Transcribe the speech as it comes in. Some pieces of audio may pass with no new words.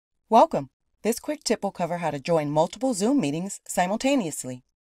Welcome! This quick tip will cover how to join multiple Zoom meetings simultaneously.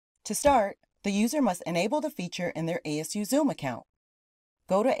 To start, the user must enable the feature in their ASU Zoom account.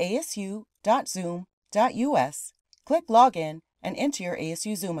 Go to asu.zoom.us, click Login, and enter your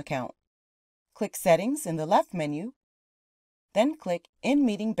ASU Zoom account. Click Settings in the left menu, then click In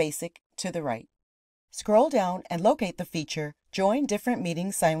Meeting Basic to the right. Scroll down and locate the feature Join Different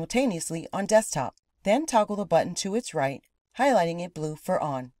Meetings Simultaneously on desktop. Then toggle the button to its right, highlighting it blue for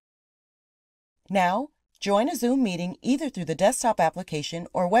On. Now, join a Zoom meeting either through the desktop application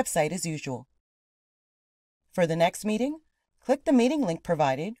or website as usual. For the next meeting, click the meeting link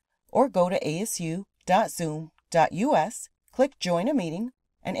provided or go to asu.zoom.us, click Join a Meeting,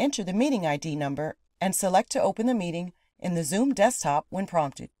 and enter the meeting ID number and select to open the meeting in the Zoom desktop when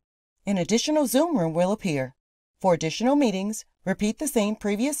prompted. An additional Zoom room will appear. For additional meetings, repeat the same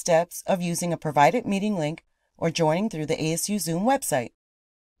previous steps of using a provided meeting link or joining through the ASU Zoom website.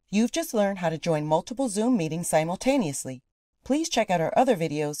 You've just learned how to join multiple Zoom meetings simultaneously. Please check out our other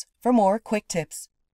videos for more quick tips.